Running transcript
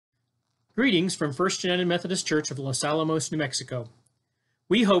Greetings from First United Methodist Church of Los Alamos, New Mexico.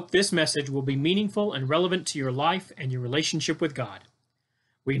 We hope this message will be meaningful and relevant to your life and your relationship with God.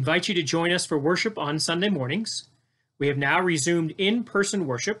 We invite you to join us for worship on Sunday mornings. We have now resumed in-person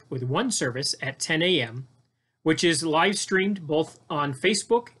worship with one service at 10 a.m., which is live streamed both on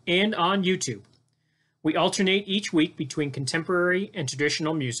Facebook and on YouTube. We alternate each week between contemporary and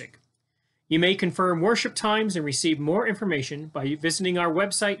traditional music. You may confirm worship times and receive more information by visiting our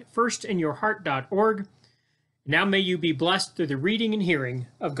website, firstinyourheart.org. Now may you be blessed through the reading and hearing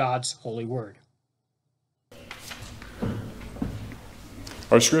of God's holy word.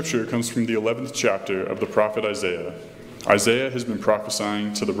 Our scripture comes from the 11th chapter of the prophet Isaiah. Isaiah has been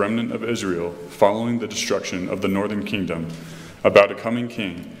prophesying to the remnant of Israel following the destruction of the northern kingdom about a coming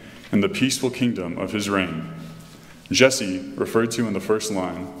king and the peaceful kingdom of his reign. Jesse, referred to in the first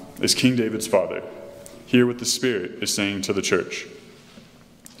line, is King David's father. Hear what the Spirit is saying to the church.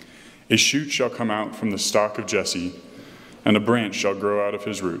 A shoot shall come out from the stock of Jesse, and a branch shall grow out of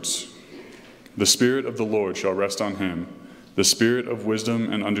his roots. The Spirit of the Lord shall rest on him, the Spirit of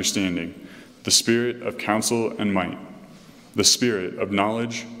wisdom and understanding, the Spirit of counsel and might, the Spirit of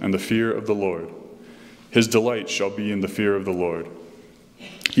knowledge and the fear of the Lord. His delight shall be in the fear of the Lord.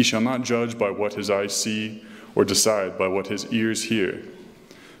 He shall not judge by what his eyes see, or decide by what his ears hear.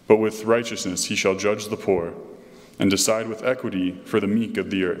 But with righteousness he shall judge the poor, and decide with equity for the meek of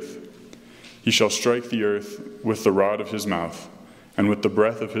the earth. He shall strike the earth with the rod of his mouth, and with the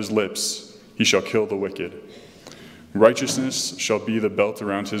breath of his lips he shall kill the wicked. Righteousness shall be the belt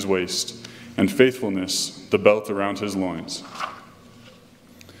around his waist, and faithfulness the belt around his loins.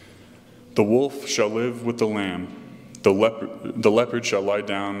 The wolf shall live with the lamb, the leopard shall lie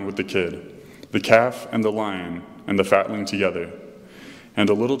down with the kid, the calf and the lion and the fatling together, and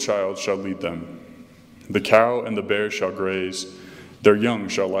a little child shall lead them. The cow and the bear shall graze, their young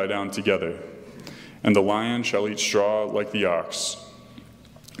shall lie down together, and the lion shall eat straw like the ox.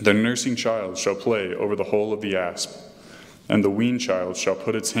 Their nursing child shall play over the hole of the asp, and the weaned child shall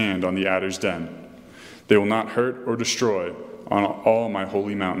put its hand on the adder's den. They will not hurt or destroy on all my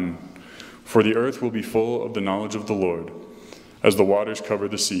holy mountain, for the earth will be full of the knowledge of the Lord, as the waters cover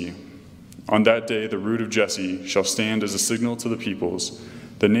the sea. On that day the root of Jesse shall stand as a signal to the peoples.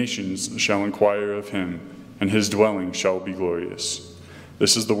 The nations shall inquire of him, and his dwelling shall be glorious.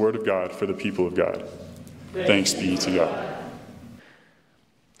 This is the word of God for the people of God. Thanks be to God.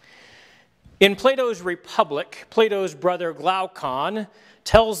 In Plato's Republic, Plato's brother Glaucon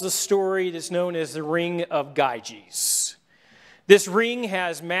tells the story that's known as the Ring of Gyges. This ring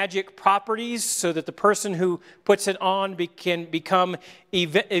has magic properties so that the person who puts it on can become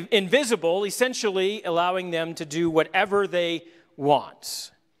invisible, essentially allowing them to do whatever they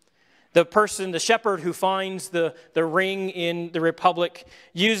want. The shepherd who finds the ring in the Republic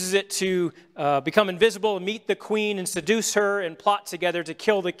uses it to become invisible and meet the queen and seduce her and plot together to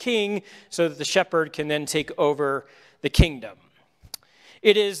kill the king so that the shepherd can then take over the kingdom.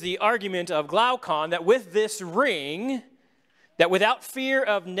 It is the argument of Glaucon that with this ring, that without fear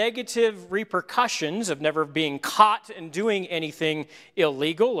of negative repercussions of never being caught and doing anything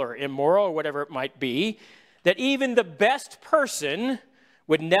illegal or immoral or whatever it might be, that even the best person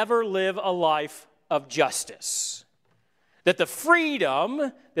would never live a life of justice. That the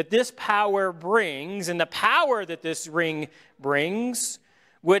freedom that this power brings and the power that this ring brings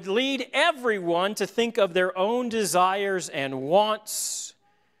would lead everyone to think of their own desires and wants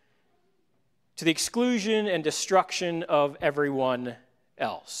to the exclusion and destruction of everyone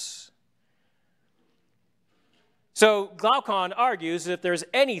else. So Glaucon argues that if there's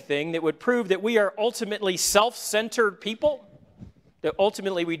anything that would prove that we are ultimately self-centered people, that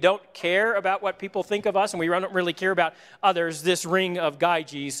ultimately we don't care about what people think of us and we don't really care about others, this ring of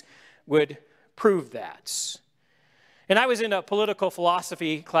Gyges would prove that. And I was in a political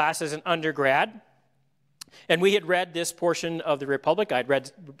philosophy class as an undergrad, and we had read this portion of the Republic. I'd read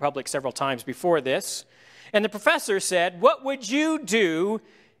the Republic several times before this. And the professor said, "What would you do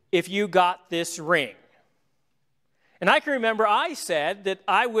if you got this ring?" And I can remember I said that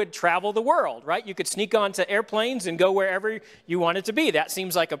I would travel the world, right? You could sneak onto airplanes and go wherever you wanted to be. That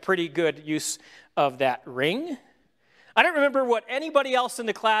seems like a pretty good use of that ring. I don't remember what anybody else in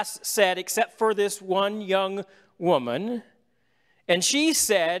the class said except for this one young woman. And she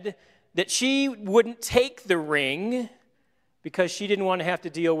said that she wouldn't take the ring because she didn't want to have to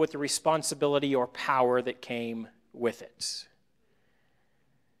deal with the responsibility or power that came with it.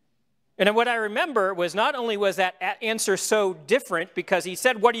 And what I remember was not only was that answer so different because he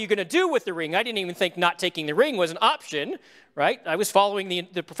said, "What are you going to do with the ring?" I didn't even think not taking the ring was an option, right? I was following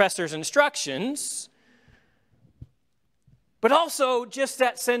the professor's instructions. But also just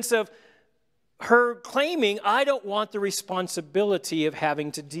that sense of her claiming, I don't want the responsibility of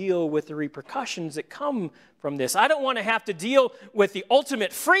having to deal with the repercussions that come from this. I don't want to have to deal with the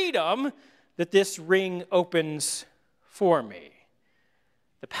ultimate freedom that this ring opens for me.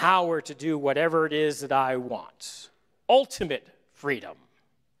 The power to do whatever it is that I want. Ultimate freedom.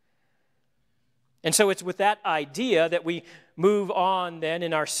 And so it's with that idea that we move on then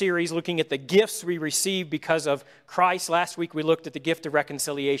in our series looking at the gifts we receive because of Christ. Last week we looked at the gift of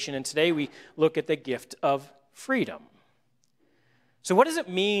reconciliation, and today we look at the gift of freedom. So what does it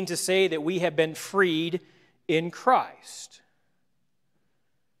mean to say that we have been freed in Christ?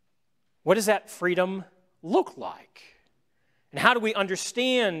 What does that freedom look like? And how do we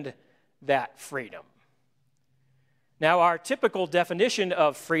understand that freedom? Now, our typical definition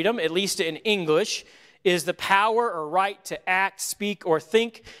of freedom, at least in English, is the power or right to act, speak, or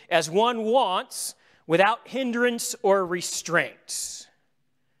think as one wants without hindrance or restraint.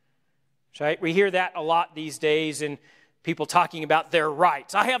 Right? We hear that a lot these days in people talking about their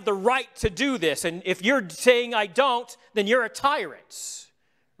rights. I have the right to do this, and if you're saying I don't, then you're a tyrant.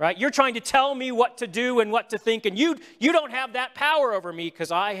 Right? You're trying to tell me what to do and what to think, and you don't have that power over me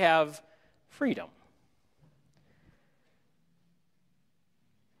because I have freedom.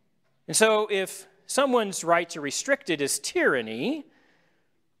 And so if someone's right to restrict it is tyranny,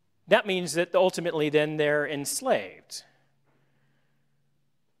 that means that ultimately then they're enslaved.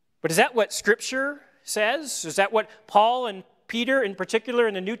 But is that what Scripture says? Is that what Paul and Peter in particular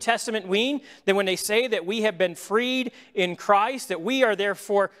in the New Testament mean? That when they say that we have been freed in Christ, that we are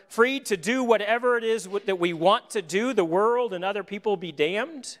therefore freed to do whatever it is that we want to do, the world and other people be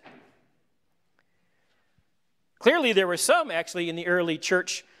damned? Clearly there were some actually in the early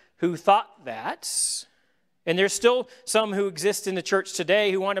church who thought that. And there's still some who exist in the church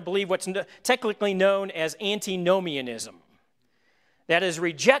today who want to believe what's technically known as antinomianism. That is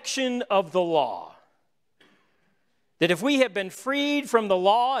rejection of the law. That if we have been freed from the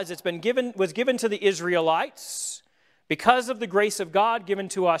law as was given to the Israelites because of the grace of God given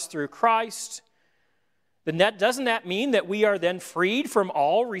to us through Christ, then doesn't that mean that we are then freed from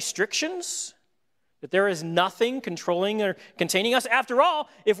all restrictions? That there is nothing controlling or containing us? After all,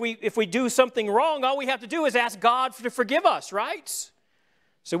 if we do something wrong, all we have to do is ask God to forgive us, right?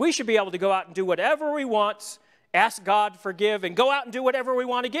 So we should be able to go out and do whatever we want, ask God to forgive, and go out and do whatever we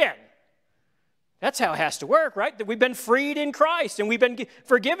want again. That's how it has to work, right? That we've been freed in Christ and we've been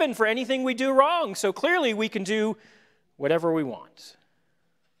forgiven for anything we do wrong. So clearly we can do whatever we want.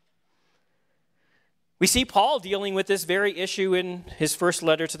 We see Paul dealing with this very issue in his first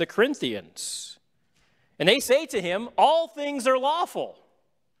letter to the Corinthians. And they say to him, all things are lawful.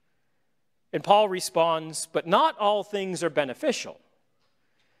 And Paul responds, but not all things are beneficial,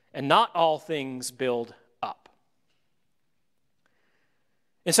 and not all things build up.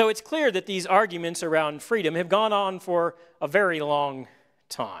 And so it's clear that these arguments around freedom have gone on for a very long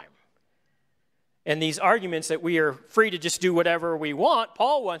time. And these arguments that we are free to just do whatever we want,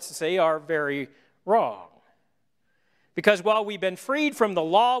 Paul wants to say are very wrong. Because while we've been freed from the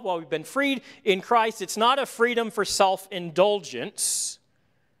law, while we've been freed in Christ, it's not a freedom for self-indulgence,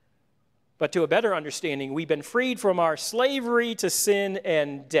 but to a better understanding, we've been freed from our slavery to sin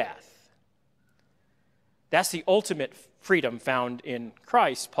and death. That's the ultimate freedom found in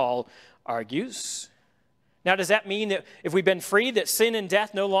Christ, Paul argues. Now, does that mean that if we've been freed, that sin and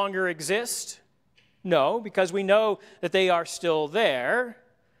death no longer exist? No, because we know that they are still there.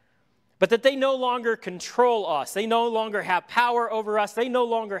 But that they no longer control us. They no longer have power over us. They no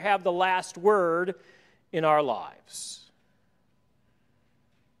longer have the last word in our lives.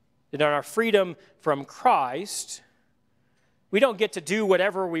 That in our freedom from Christ, we don't get to do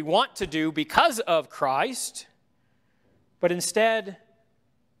whatever we want to do because of Christ, but instead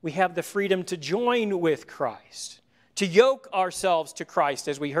we have the freedom to join with Christ, to yoke ourselves to Christ,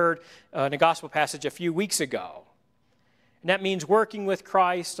 as we heard in a gospel passage a few weeks ago. And that means working with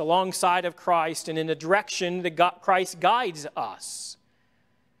Christ, alongside of Christ, and in a direction that Christ guides us.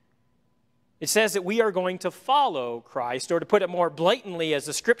 It says that we are going to follow Christ, or to put it more blatantly as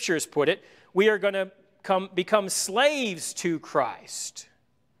the Scriptures put it, we are going to become slaves to Christ.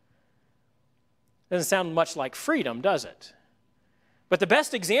 Doesn't sound much like freedom, does it? But the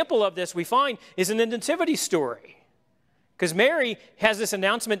best example of this we find is in the Nativity story. Because Mary has this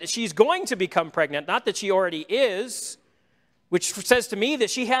announcement that she's going to become pregnant, not that she already is, which says to me that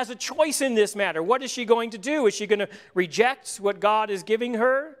she has a choice in this matter. What is she going to do? Is she going to reject what God is giving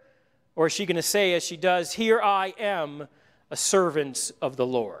her? Or is she going to say, as she does, here I am, a servant of the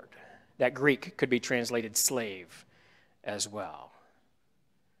Lord? That Greek could be translated slave as well.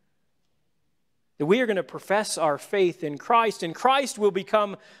 That we are going to profess our faith in Christ, and Christ will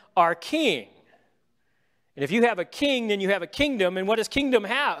become our king. And if you have a king, then you have a kingdom. And what does kingdom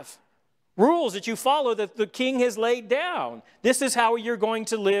have? Rules that you follow that the king has laid down. This is how you're going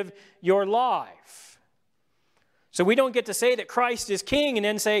to live your life. So we don't get to say that Christ is king and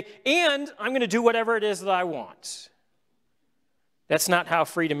then say, and I'm going to do whatever it is that I want. That's not how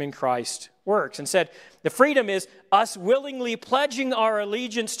freedom in Christ works. Instead, the freedom is us willingly pledging our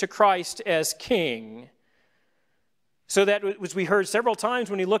allegiance to Christ as king. So that, as we heard several times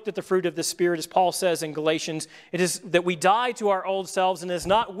when we looked at the fruit of the Spirit, as Paul says in Galatians, it is that we die to our old selves, and it is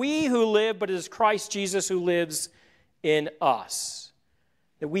not we who live, but it is Christ Jesus who lives in us.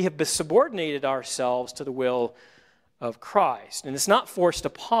 That we have subordinated ourselves to the will of Christ. And it's not forced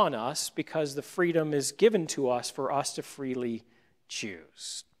upon us because the freedom is given to us for us to freely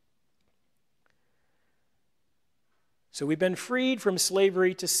choose. So we've been freed from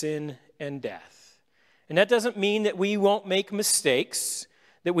slavery to sin and death. And that doesn't mean that we won't make mistakes,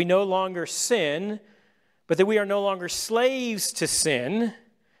 that we no longer sin, but that we are no longer slaves to sin,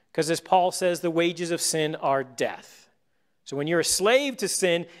 because as Paul says, the wages of sin are death. So when you're a slave to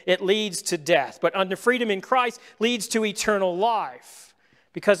sin, it leads to death. But under freedom in Christ leads to eternal life.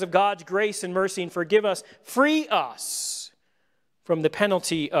 Because of God's grace and mercy and forgive us, free us from the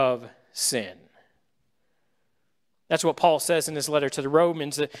penalty of sin. That's what Paul says in his letter to the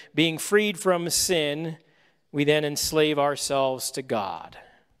Romans, that being freed from sin, we then enslave ourselves to God.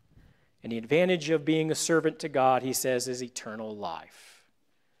 And the advantage of being a servant to God, he says, is eternal life.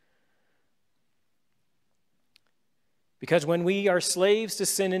 Because when we are slaves to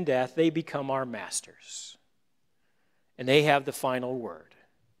sin and death, they become our masters. And they have the final word.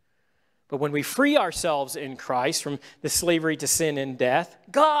 But when we free ourselves in Christ from the slavery to sin and death,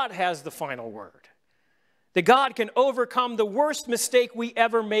 God has the final word. That God can overcome the worst mistake we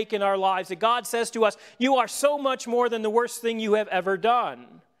ever make in our lives. That God says to us, you are so much more than the worst thing you have ever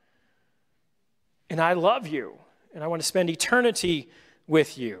done. And I love you. And I want to spend eternity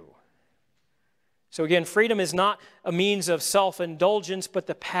with you. So again, freedom is not a means of self-indulgence, but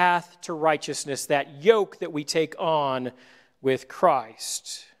the path to righteousness, that yoke that we take on with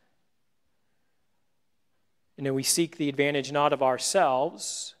Christ. And then we seek the advantage not of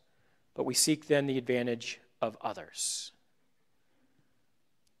ourselves, but we seek then the advantage of others.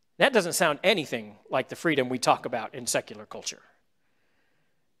 That doesn't sound anything like the freedom we talk about in secular culture.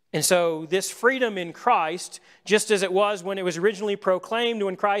 And so this freedom in Christ, just as it was when it was originally proclaimed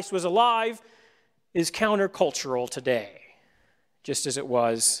when Christ was alive, is countercultural today, just as it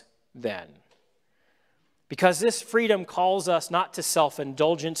was then. Because this freedom calls us not to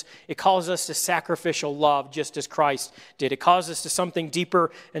self-indulgence, it calls us to sacrificial love, just as Christ did. It calls us to something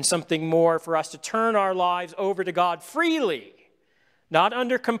deeper and something more, for us to turn our lives over to God freely, not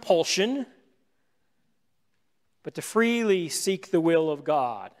under compulsion, but to freely seek the will of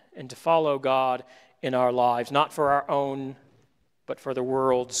God and to follow God in our lives, not for our own, but for the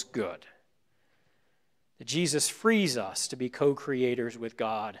world's good. That Jesus frees us to be co-creators with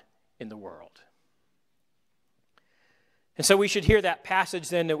God in the world. And so we should hear that passage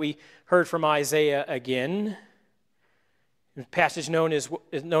then that we heard from Isaiah again. A passage known as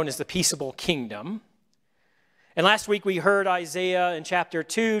the peaceable kingdom. And last week we heard Isaiah in chapter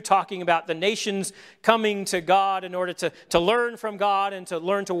 2 talking about the nations coming to God in order to learn from God and to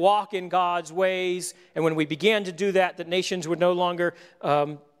learn to walk in God's ways. And when we began to do that, the nations would no longer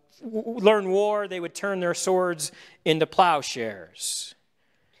learn war. They would turn their swords into plowshares.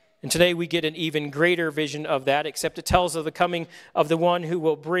 And today we get an even greater vision of that, except it tells of the coming of the one who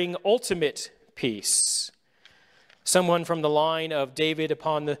will bring ultimate peace. Someone from the line of David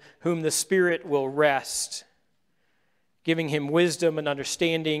upon whom the Spirit will rest, giving him wisdom and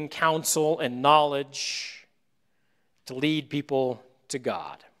understanding, counsel and knowledge to lead people to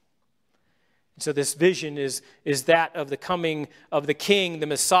God. And so this vision is that of the coming of the King, the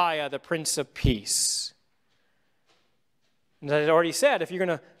Messiah, the Prince of Peace. And as I already said, if you're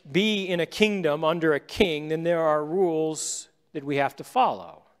going to be in a kingdom under a king, then there are rules that we have to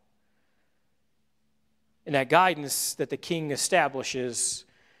follow. And that guidance that the king establishes.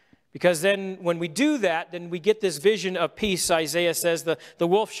 Because then when we do that, then we get this vision of peace. Isaiah says, the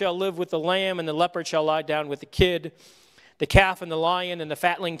wolf shall live with the lamb, and the leopard shall lie down with the kid. The calf and the lion and the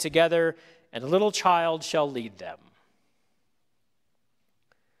fatling together, and a little child shall lead them.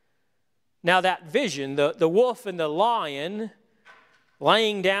 Now that vision, the wolf and the lion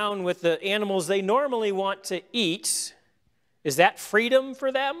laying down with the animals they normally want to eat, is that freedom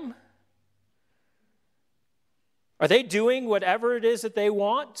for them? Are they doing whatever it is that they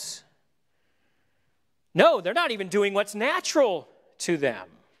want? No, they're not even doing what's natural to them.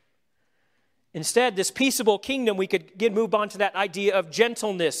 Instead, this peaceable kingdom, we could move on to that idea of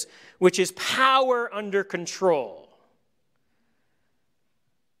gentleness, which is power under control.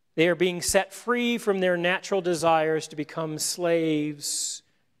 They are being set free from their natural desires to become slaves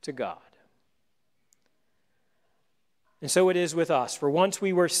to God. And so it is with us. For once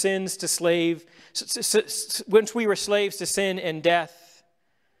we were slaves to sin and death,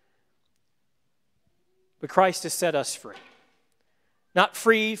 but Christ has set us free. Not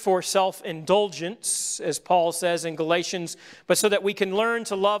free for self-indulgence, as Paul says in Galatians, but so that we can learn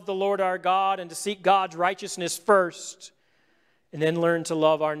to love the Lord our God and to seek God's righteousness first, and then learn to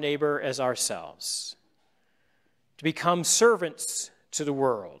love our neighbor as ourselves. To become servants to the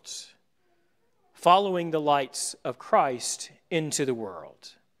world, following the lights of Christ into the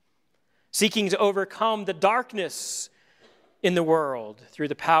world, seeking to overcome the darkness in the world through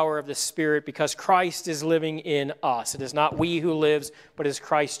the power of the Spirit, because Christ is living in us. It is not we who lives, but it is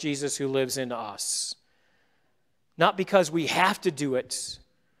Christ Jesus who lives in us. Not because we have to do it,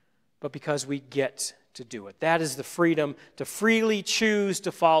 but because we get to do it. That is the freedom to freely choose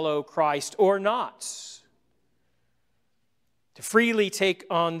to follow Christ or not. To freely take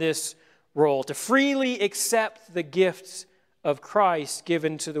on this role, to freely accept the gifts of Christ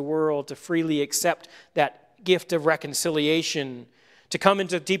given to the world, to freely accept that gift of reconciliation, to come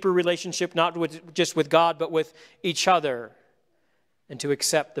into deeper relationship not just with God but with each other, and to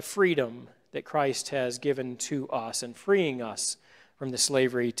accept the freedom that Christ has given to us and freeing us from the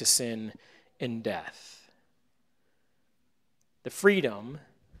slavery to sin and death. The freedom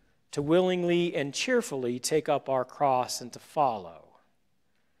to willingly and cheerfully take up our cross and to follow.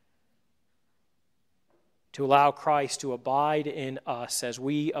 To allow Christ to abide in us as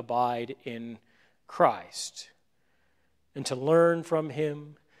we abide in Christ, and to learn from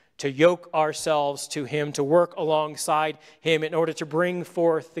him, to yoke ourselves to him, to work alongside him in order to bring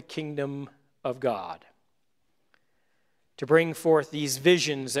forth the kingdom of God, to bring forth these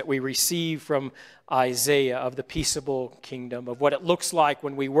visions that we receive from Isaiah of the peaceable kingdom, of what it looks like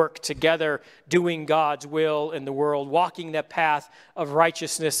when we work together doing God's will in the world, walking that path of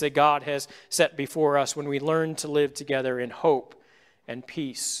righteousness that God has set before us, when we learn to live together in hope and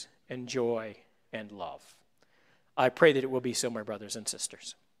peace and joy and love. I pray that it will be so, my brothers and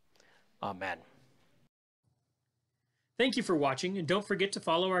sisters. Amen. Thank you for watching, and don't forget to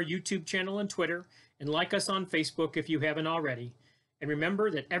follow our YouTube channel and Twitter, and like us on Facebook if you haven't already. And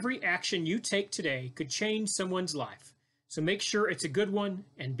remember that every action you take today could change someone's life. So make sure it's a good one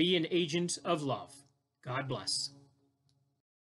and be an agent of love. God bless.